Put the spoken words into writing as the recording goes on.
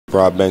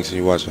Robb Bank, and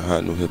you watching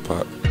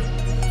HotNewHipHop.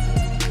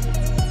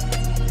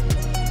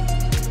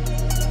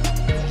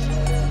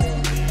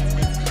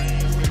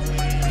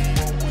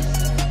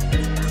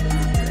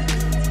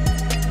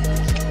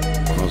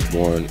 I was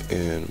born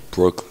in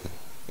Brooklyn,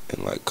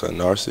 in like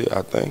Canarsie,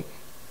 I think.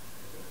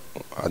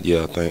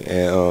 Yeah, I think.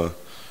 And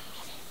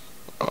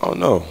I don't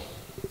know.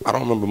 I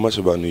don't remember much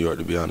about New York,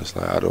 to be honest.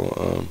 Like I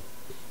don't.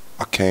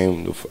 I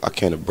came to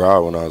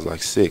Broward when I was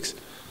like 6,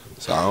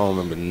 so I don't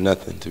remember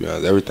nothing, to be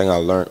honest. Everything I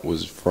learned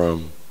was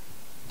from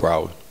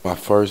Broward. We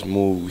first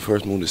moved to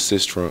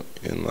Sistrunk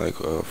in like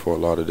Fort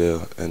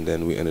Lauderdale, and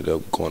then we ended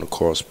up going to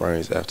Coral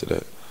Springs after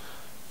that.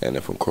 And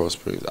then from Coral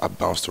Springs, I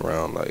bounced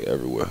around like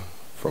everywhere,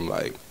 from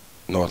like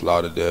North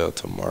Lauderdale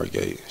to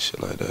Margate and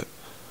shit like that.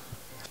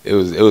 It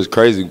was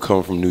crazy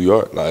coming from New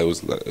York. Like it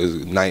was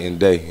night and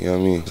day. You know what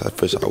I mean?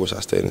 I wish I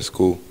stayed in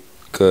school,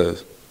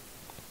 cause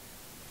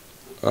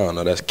I don't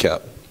know. That's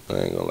cap. I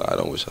ain't gonna lie. I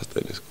don't wish I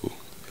stayed in school.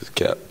 It's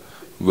cap.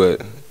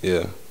 But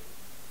yeah,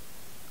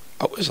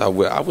 I wish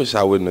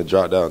I wouldn't have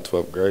dropped out in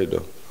 12th grade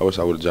though. I wish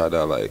I would have dropped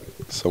out like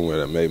somewhere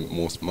that made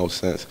most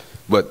sense.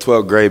 But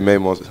 12th grade made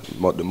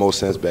the most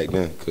sense back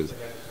then, cause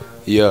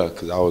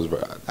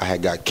I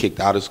had got kicked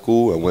out of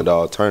school and went to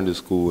alternative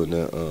school, and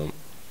then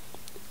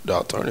the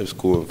alternative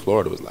school in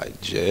Florida was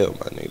like jail,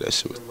 my nigga. That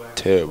shit was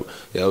terrible.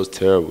 Yeah, it was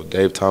terrible.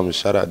 Dave Thomas,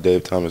 shout out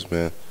Dave Thomas,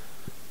 man.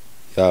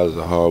 Y'all was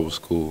a horrible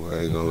school. I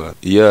ain't gonna lie.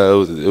 Yeah,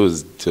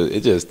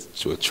 it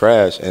just was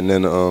trash. And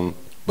then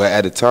but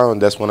at the time,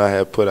 that's when I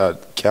had put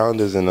out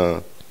calendars, and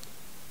I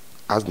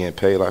was getting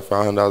paid like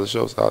 $500 a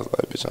show. So I was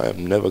like, bitch, I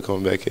am never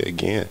coming back here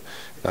again.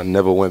 And I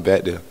never went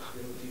back there.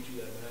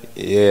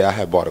 Yeah, I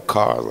had bought a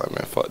car. I was like,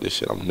 man, fuck this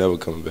shit. I'm never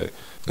coming back.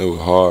 It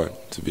was hard,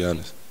 to be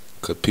honest,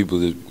 cause people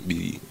just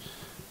be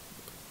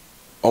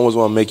almost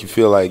want to make you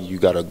feel like you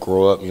gotta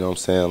grow up, you know what I'm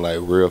saying, like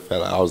real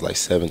fast. Like I was like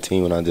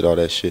 17 when I did all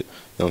that shit, you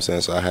know what I'm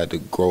saying, so I had to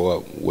grow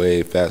up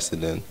way faster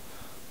than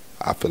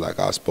I feel like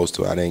I was supposed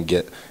to. I didn't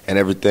get, and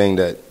everything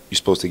that you're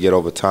supposed to get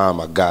over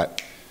time, I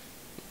got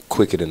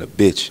quicker than a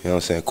bitch, you know what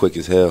I'm saying, quick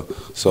as hell.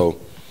 So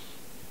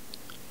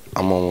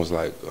I'm almost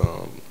like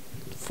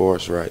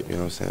forced right, you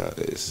know what I'm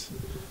saying.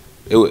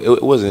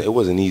 It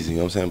wasn't easy, you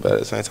know what I'm saying, but at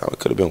the same time, it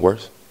could have been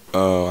worse.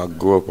 I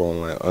grew up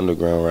on like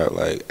underground rap,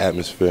 like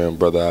Atmosphere and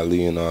Brother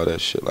Ali and all that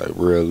shit, like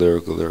real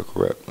lyrical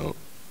rap.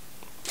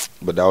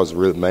 But that was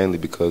really mainly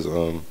because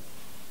I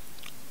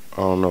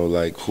don't know,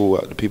 like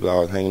the people I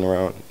was hanging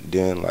around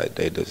then, like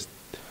it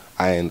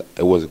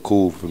wasn't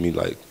cool for me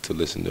like to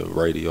listen to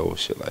radio or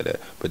shit like that.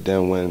 But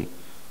then when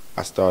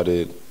I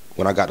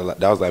got to,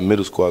 that was like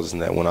middle school, I was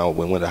listening to that. When I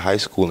went to high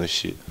school and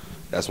shit,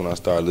 that's when I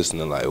started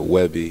listening to like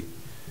Webby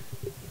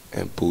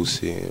and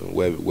Boosie, and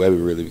Webby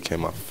really became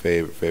my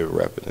favorite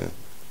rapper then.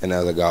 And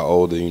as I got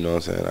older, you know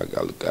what I'm saying, I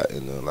got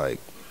into like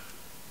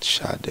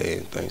Sade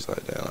and things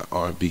like that, like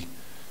R&B.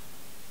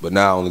 But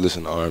now I only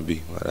listen to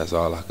R&B. Like that's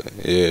all I can.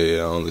 Yeah,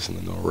 I don't listen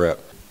to no rap.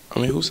 I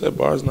mean, who said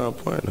bars not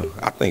important though?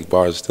 I think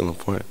bars are still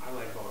important. I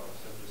like bars.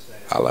 I'm just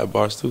saying. I like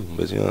bars too,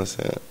 but you know what I'm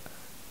saying.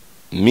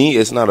 Me,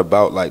 it's not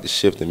about like the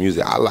shift in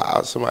music. Somebody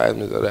asked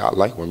me the other day, I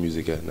like where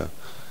music at now,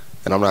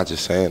 and I'm not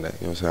just saying that.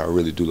 You know what I'm saying? I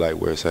really do like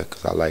where it's at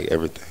because I like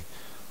everything.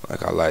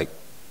 Like I like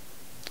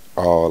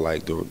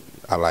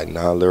I like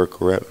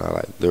non-lyrical rap and I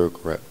like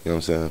lyrical rap, you know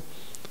what I'm saying?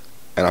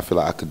 And I feel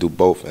like I could do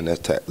both, and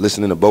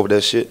listening to both of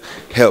that shit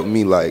helped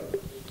me like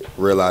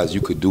realize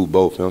you could do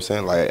both, you know what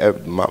I'm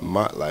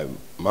saying? Like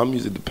my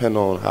music depend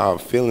on how I'm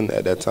feeling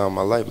at that time in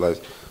my life.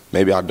 Like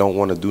maybe I don't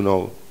want to do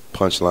no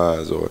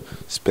punchlines or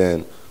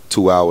spend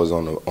 2 hours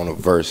on a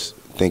verse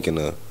thinking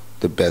of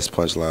the best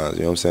punchlines,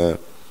 you know what I'm saying?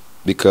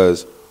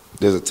 Because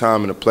there's a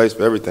time and a place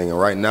for everything, and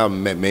right now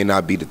may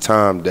not be the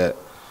time that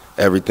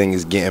everything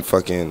is getting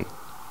fucking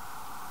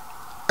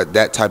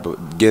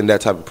getting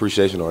that type of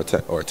appreciation or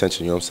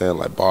attention, you know what I'm saying?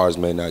 Like bars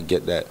may not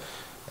get that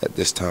at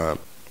this time.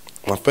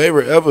 My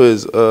favorite ever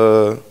is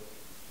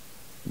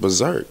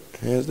Berserk,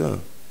 hands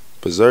down.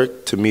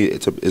 Berserk to me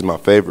is my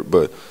favorite,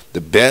 but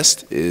the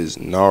best is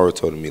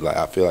Naruto to me. Like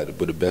I feel like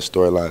the best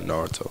storyline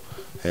Naruto,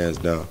 hands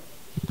down.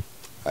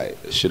 Like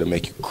shit'll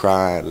make you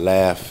cry and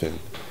laugh and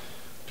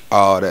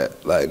all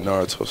that. Like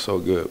Naruto's so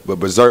good, but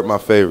Berserk my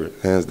favorite,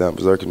 hands down.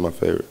 Berserk is my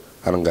favorite.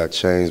 I done got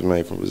chains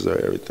made from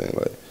Berserk, everything.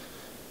 Like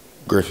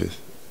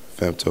Griffith,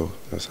 Femto,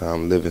 that's how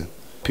I'm living.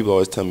 People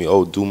always tell me,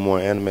 oh, do more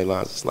anime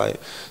lines. It's like,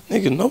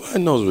 nigga, nobody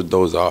knows what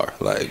those are.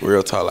 Like,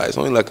 real talk, like, it's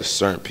only like a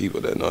certain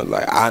people that know.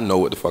 Like, I know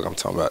what the fuck I'm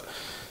talking about.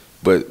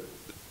 But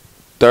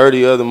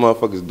 30 other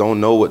motherfuckers don't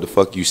know what the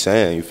fuck you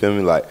saying, you feel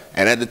me? Like,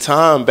 and at the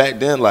time, back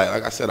then,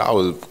 like I said, I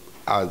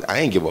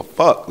ain't give a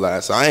fuck.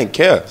 Like, so I ain't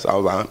care. So I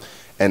was like,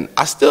 and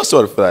I still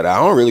sort of feel like that. I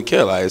don't really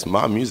care. Like, it's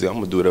my music. I'm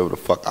gonna do whatever the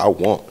fuck I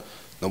want.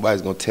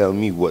 Nobody's gonna tell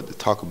me what to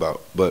talk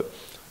about. But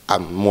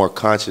I'm more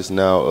conscious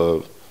now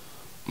of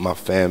my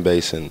fan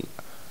base, and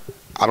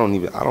I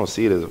don't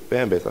see it as a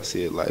fan base. I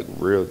see it like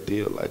real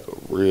deal, like a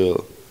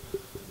real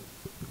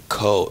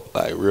cult,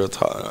 like real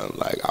talk.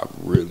 Like I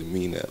really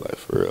mean that, like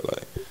for real.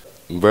 Like,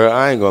 bro,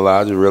 I ain't gonna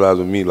lie. I just realized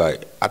with me,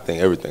 like I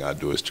think everything I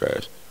do is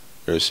trash.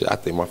 Real shit. I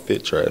think my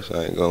fit trash.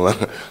 I ain't gonna lie.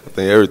 I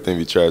think everything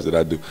be trash that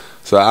I do.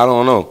 So I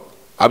don't know.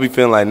 I be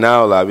feeling like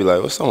now, like, I be like,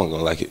 well, someone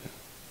gonna like it.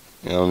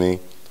 You know what I mean?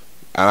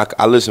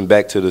 I listen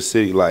back to the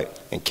city, like,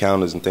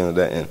 encounters and things like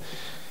that, and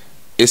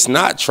it's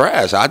not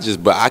trash.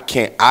 But I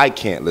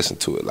can't listen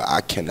to it. Like, I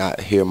cannot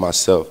hear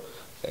myself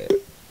at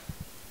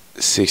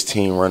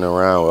 16 running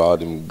around with all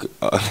them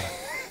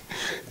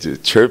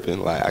just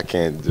tripping. Like, I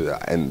can't do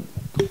that. And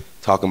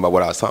talking about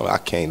what I was talking about,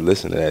 I can't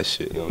listen to that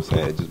shit. You know what I'm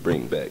saying? It just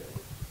brings back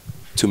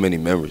too many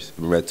memories.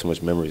 I read too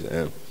much memories,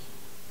 and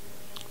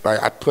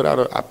like I put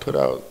out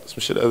some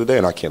shit the other day,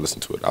 and I can't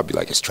listen to it. I'll be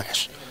like, it's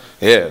trash.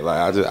 Yeah,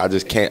 like I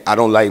just can't. I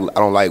don't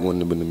like when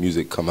the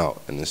music come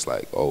out and it's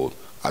like, oh,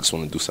 I just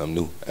want to do something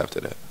new after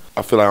that.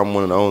 I feel like I'm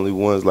one of the only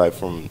ones, like,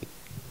 from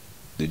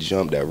the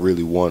jump that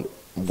really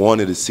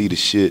wanted to see the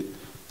shit,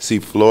 see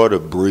Florida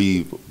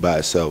breathe by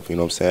itself. You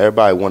know what I'm saying?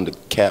 Everybody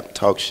wanted to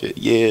talk shit.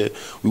 Yeah,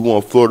 we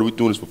want Florida. We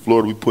doing this for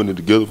Florida. We putting it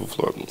together for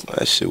Florida.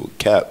 That shit was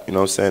cap. You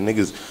know what I'm saying?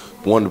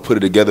 Niggas wanted to put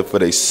it together for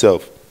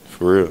themselves,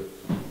 for real.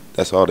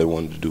 That's all they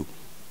wanted to do.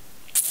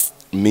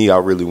 Me, I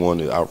really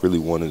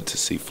wanted to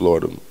see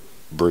Florida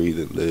breathe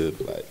and live,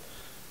 like,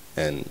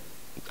 and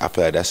I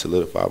feel like that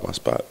solidified my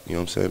spot. You know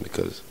what I'm saying?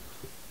 Because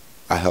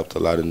I helped a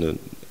lot of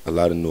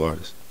new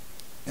artists,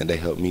 and they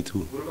helped me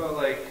too. What about,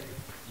 like,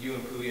 you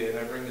and Puya? And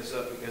I bring this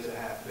up because of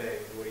Half Bay,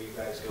 where you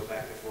guys go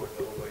back and forth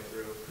the whole way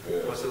through.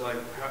 Yeah. What's it like?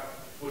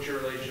 What's your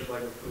relationship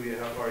like with Puya?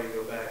 How far do you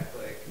go back?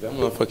 Like, that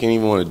motherfucker didn't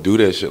even want to do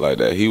that shit like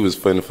that. He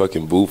was in the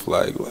fucking booth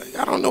like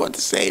I don't know what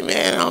to say,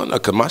 man. I don't know,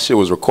 cause my shit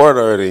was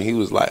recorded already. And he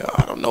was like, oh,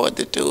 I don't know what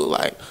to do,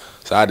 like.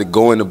 So I had to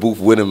go in the booth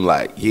with him,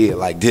 like, yeah,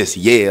 like this,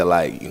 yeah,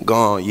 like,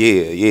 gone,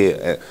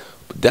 yeah.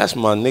 But that's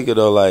my nigga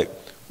though. Like,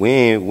 we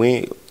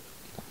ain't.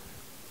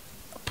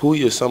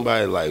 Puya,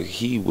 somebody, like,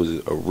 he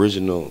was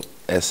original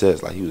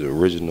SS, like he was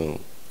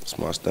original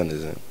Smart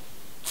Stunners, and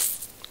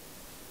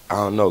I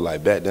don't know,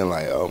 like back then,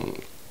 like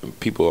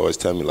people always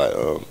tell me like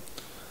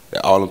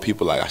that all them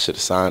people, like, I should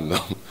have signed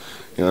them.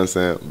 You know what I'm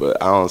saying?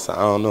 But I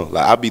don't know.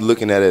 Like, I be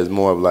looking at it as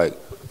more of like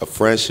a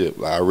friendship.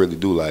 Like, I really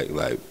do.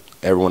 Like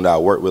everyone that I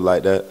work with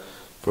like that,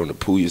 from the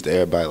Puyas to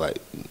everybody, like,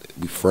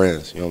 we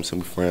friends. You know what I'm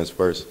saying? We friends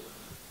first.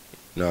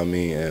 You know what I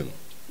mean? And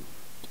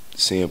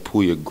seeing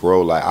Puya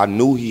grow, like, I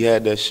knew he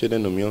had that shit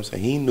in him. You know what I'm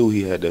saying? He knew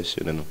he had that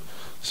shit in him.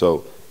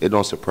 So it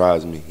don't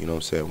surprise me. You know what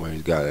I'm saying? Where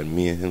he's got, and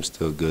me and him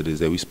still good as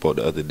that. We spoke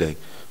the other day.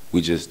 We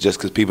just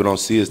because people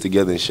don't see us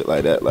together and shit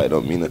like that, like,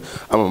 don't mean it.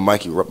 I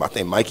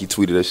think Mikey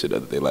tweeted that shit the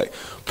other day, like,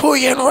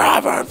 Puya and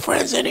Robb aren't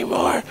friends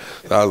anymore.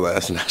 So I was like,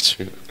 that's not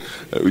true.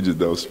 Like, we just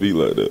don't speak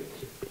like that.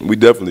 We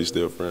definitely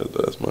still friends,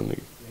 though. That's my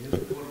nigga.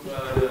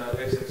 What about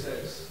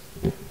XXX?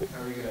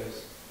 How are you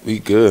guys? We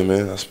good,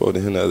 man. I spoke to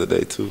him the other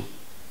day too.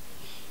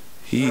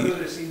 I know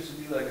there seems to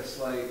be like a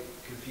slight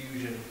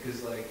confusion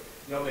because, like,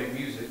 y'all make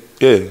music.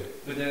 Yeah.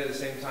 But then at the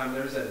same time,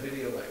 there's that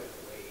video, like,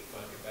 way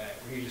fucking back,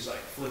 where he's just like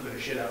flipping the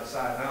shit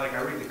outside. And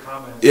I read the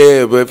comments.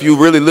 Yeah, but if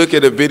you really look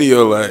at the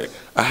video, like,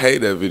 I hate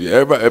that video.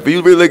 Everybody, if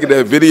you really look at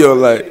that video,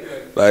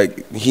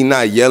 like he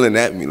not yelling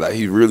at me, like,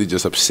 he really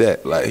just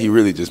upset, like, he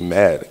really just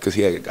mad because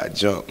he got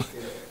jumped,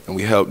 and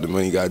we helped him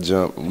when he got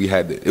jumped. And we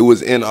had to. It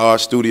was in our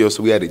studio,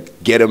 so we had to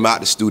get him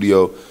out the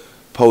studio.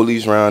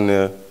 Police around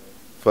there,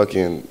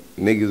 fucking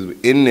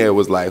niggas in there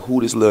was like,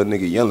 who this little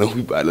nigga yelling?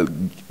 We about to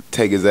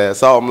take his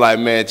ass off. I'm like,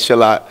 man,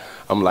 chill out.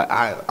 I'm like,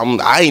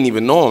 I ain't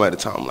even know him at the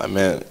time. I'm like,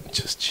 man,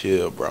 just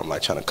chill, bro. I'm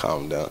like trying to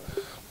calm him down.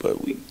 But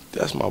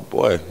that's my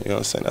boy. You know what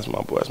I'm saying? That's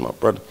my boy. That's my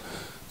brother.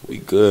 We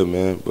good,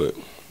 man. But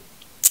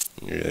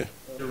yeah.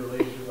 Your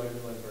relationship like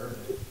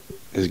Birdman?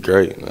 It's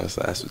great. That's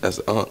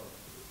Unc.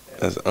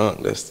 That's Unc.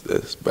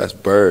 That's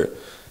Bird.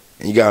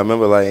 And you gotta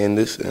remember, like, in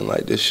this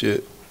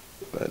shit,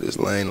 like, this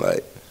lane,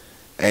 like,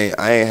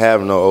 I ain't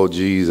have no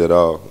OGs at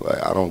all.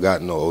 Like, I don't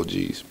got no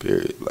OGs,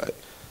 period. Like,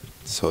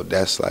 so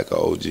that's like an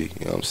OG. You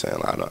know what I'm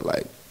saying? I don't,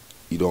 like,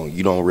 you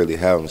don't really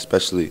have them,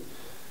 especially,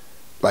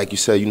 like you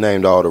said, you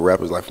named all the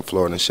rappers, like, from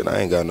Florida and shit. I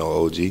ain't got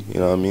no OG. You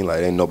know what I mean?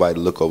 Like, ain't nobody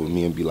look over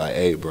me and be like,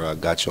 hey, bro, I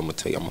got you. I'm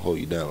gonna hold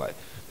you down. Like,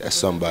 that's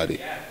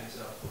somebody.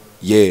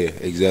 Yeah,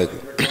 exactly.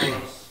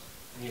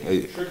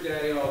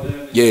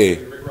 Yeah.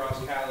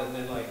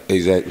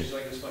 Exactly.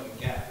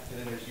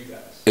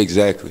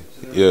 Exactly.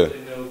 Yeah.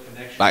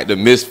 Like the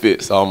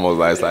misfits almost,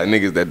 like, it's like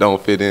niggas that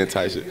don't fit in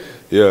type shit.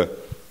 Yeah.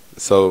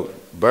 So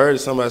Bird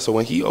is somebody, so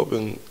when he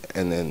opened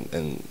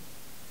and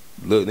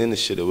looked into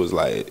shit, it was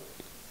like,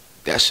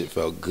 that shit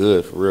felt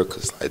good for real,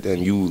 cause like then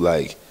you,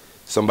 like,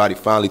 somebody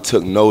finally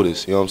took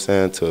notice, you know what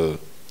I'm saying,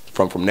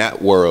 from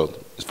that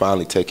world, is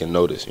finally taking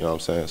notice, you know what I'm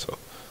saying? So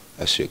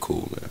that shit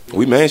cool, man.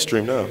 We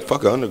mainstream now.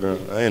 Fuck a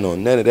underground. I ain't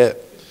on none of that.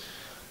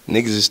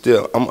 Niggas is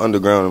still, I'm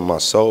underground in my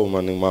soul,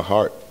 my nigga, my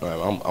heart. Like,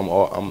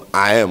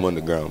 I am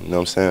underground, you know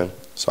what I'm saying?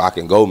 So I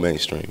can go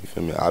mainstream, you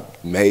feel me?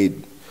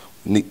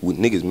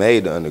 Niggas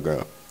made the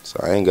underground. So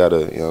I ain't gotta,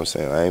 you know what I'm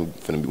saying? I ain't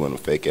finna be one of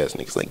them fake ass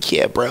niggas like,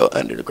 yeah, bro,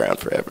 underground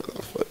forever.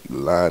 Fuck you,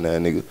 lying ass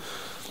nigga.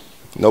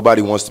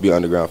 Nobody wants to be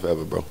underground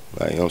forever, bro.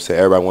 Like, you know what I'm saying?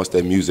 Everybody wants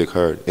their music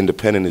heard.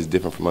 Independent is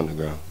different from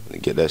underground.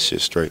 Get that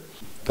shit straight.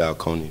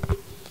 Falcone. Where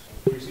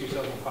do you see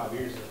yourself in 5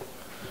 years, though?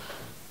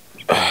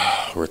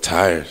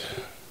 Retired.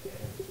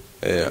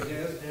 Yeah. Yeah,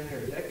 that's damn near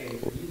a decade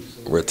for you.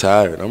 So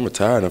Retired. I'm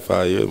retired in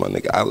 5 years, my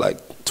nigga. I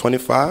like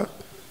 25.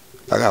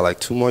 I got like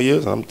 2 more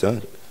years and I'm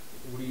done.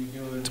 what are you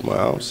doing To my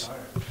house. retire?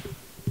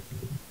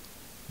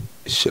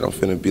 Shit, I'm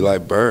finna be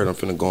like Bird. I'm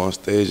finna go on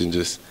stage and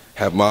just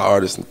have my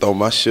artists and throw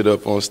my shit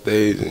up on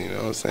stage. And, you know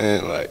what I'm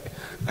saying? Like,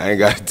 I ain't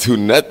got to do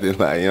nothing.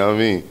 Like, you know what I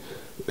mean?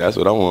 That's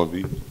what I want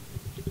to be.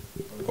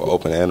 Or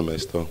open anime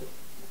store.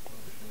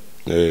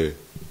 Yeah. Is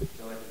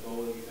that like the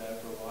goal that you've had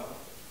for a while?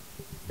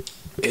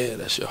 Yeah,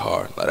 that shit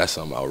hard. Like, that's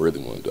something I really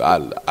want to do.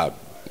 I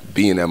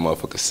be in that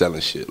motherfucker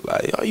selling shit.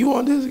 Like, yo, you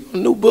want this? You want a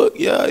new book?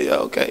 Yeah,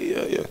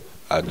 okay, yeah.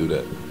 I do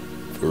that.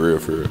 For real,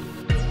 for real.